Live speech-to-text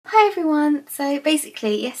Hi everyone! So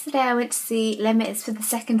basically yesterday I went to see Les Mis for the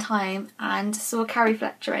second time and saw Carrie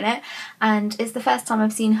Fletcher in it, and it's the first time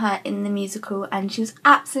I've seen her in the musical and she was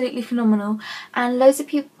absolutely phenomenal, and loads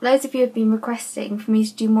of you have been requesting for me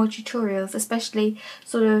to do more tutorials, especially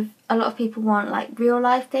sort of a lot of people want like real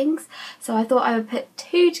life things, so I thought I would put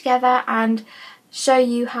two together and show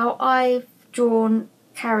you how I've drawn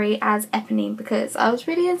Carrie as Eponine, because I was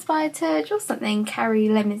really inspired to draw something Carrie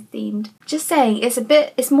Les Mis themed. Just saying,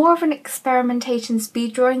 it's more of an experimentation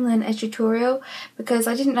speed drawing than a tutorial, because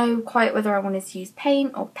I didn't know quite whether I wanted to use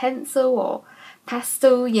paint or pencil or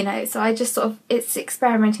pastel, you know, so I just it's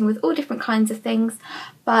experimenting with all different kinds of things,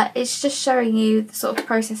 but it's just showing you the sort of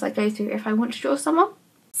process I go through if I want to draw someone.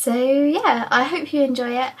 So yeah, I hope you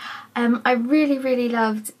enjoy it. I really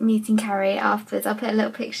loved meeting Carrie afterwards. I'll put a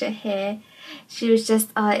little picture here. She was just,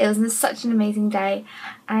 it was such an amazing day,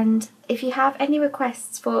 and if you have any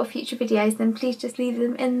requests for future videos then please just leave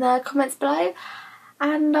them in the comments below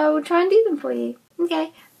and I will try and do them for you.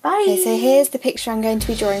 Okay, bye! Okay, so here's the picture I'm going to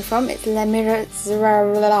be drawing from. It's Les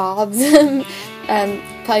Misérables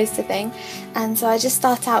poster thing, and so I just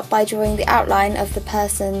start out by drawing the outline of the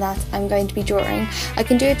person that I'm going to be drawing. I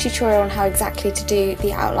can do a tutorial on how exactly to do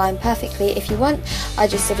the outline perfectly if you want. I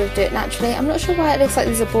just sort of do it naturally. I'm not sure why it looks like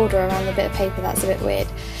there's a border around the bit of paper, that's a bit weird.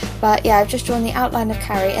 But yeah, I've just drawn the outline of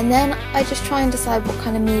Carrie, and then I just try and decide what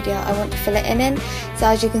kind of media I want to fill it in. So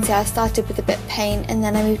as you can see, I started with a bit of paint and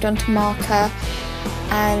then I moved on to marker,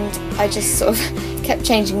 and I just sort of kept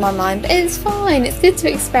changing my mind, but it's fine, it's good to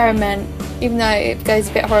experiment, even though it goes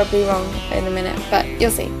a bit horribly wrong in a minute, but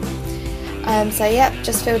you'll see. So yep,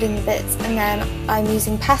 just filled in the bits, and then I'm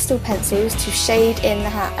using pastel pencils to shade in the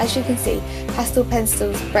hat. As you can see, pastel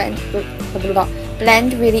pencils blend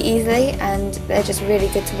really easily and they're just really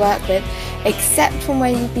good to work with, except from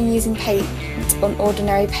where you've been using paint on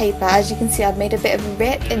ordinary paper. As you can see, I've made a bit of a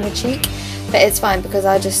rip in the cheek, but it's fine because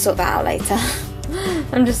I'll just sort that out later.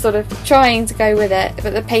 I'm just sort of trying to go with it,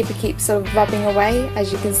 but the paper keeps sort of rubbing away,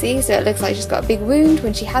 as you can see, so it looks like she's got a big wound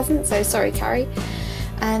when she hasn't, so sorry Carrie.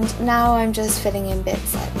 And now I'm just filling in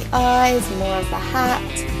bits like the eyes, more of the hat.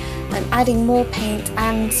 I'm adding more paint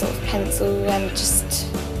and sort of pencil and just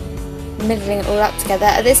middling it all up together.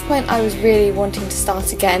 At this point I was really wanting to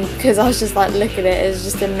start again because I was just like, look at it, it's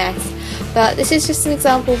just a mess. But this is just an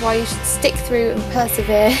example of why you should stick through and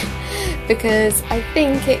persevere, because I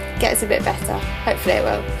think it gets a bit better. Hopefully it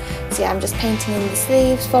will. So yeah, I'm just painting in the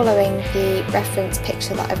sleeves, following the reference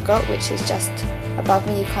picture that I've got, which is just above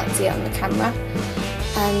me, you can't see it on the camera,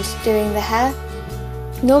 and doing the hair.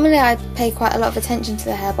 Normally I pay quite a lot of attention to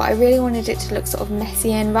the hair, but I really wanted it to look sort of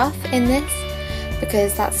messy and rough in this,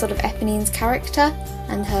 because that's sort of Eponine's character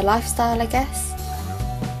and her lifestyle, I guess.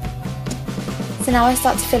 So now I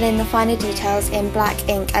start to fill in the finer details in black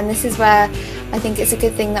ink, and this is where I think it's a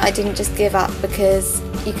good thing that I didn't just give up, because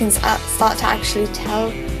you can start to actually tell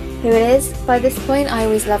who it is by this point. I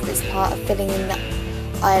always love this part of filling in the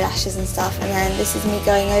eyelashes and stuff, and then this is me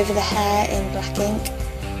going over the hair in black ink,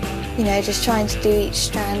 you know, just trying to do each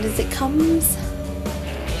strand as it comes.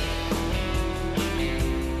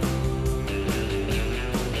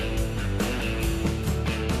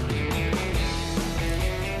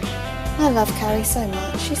 I love Carrie so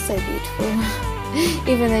much, she's so beautiful.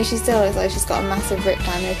 Even though she still looks like she's got a massive rip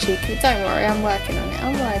down her cheek, but don't worry, I'm working on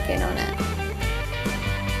it,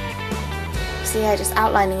 So yeah, just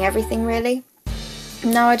outlining everything really.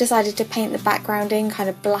 Now I decided to paint the background in kind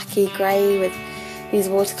of blacky grey with these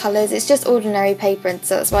watercolours. It's just ordinary paper, and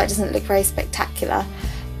so that's why it doesn't look very spectacular,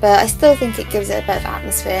 but I still think it gives it a bit of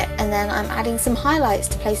atmosphere. And then I'm adding some highlights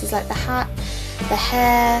to places like the hat, the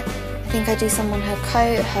hair. I think I do some on her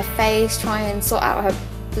coat, her face, try and sort out her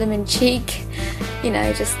blimmin' cheek, you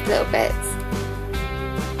know, just little bits.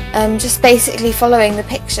 Just basically following the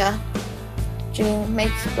picture,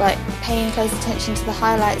 paying close attention to the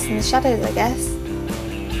highlights and the shadows, I guess.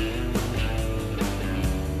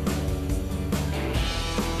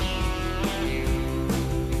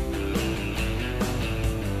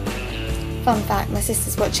 Fun fact, my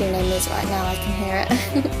sister's watching Les Mis right now, I can hear it.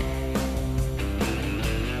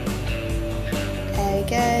 There we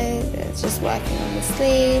go, it's just working on the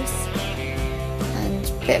sleeves, and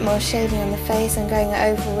a bit more shading on the face. I'm going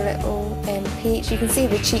over it all in peach. You can see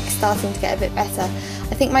the cheeks starting to get a bit better.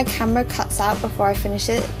 I think my camera cuts out before I finish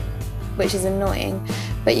it, which is annoying,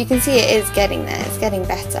 but you can see it is getting there, it's getting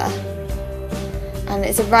better. And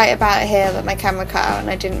it's right about here that my camera cut out and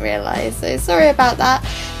I didn't realise, so sorry about that.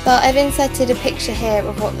 But I've inserted a picture here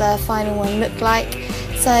of what the final one looked like.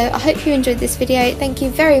 So I hope you enjoyed this video. Thank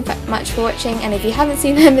you very much for watching, and if you haven't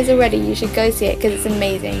seen Les Mis already, you should go see it because it's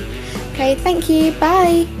amazing. Okay, thank you,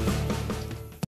 bye!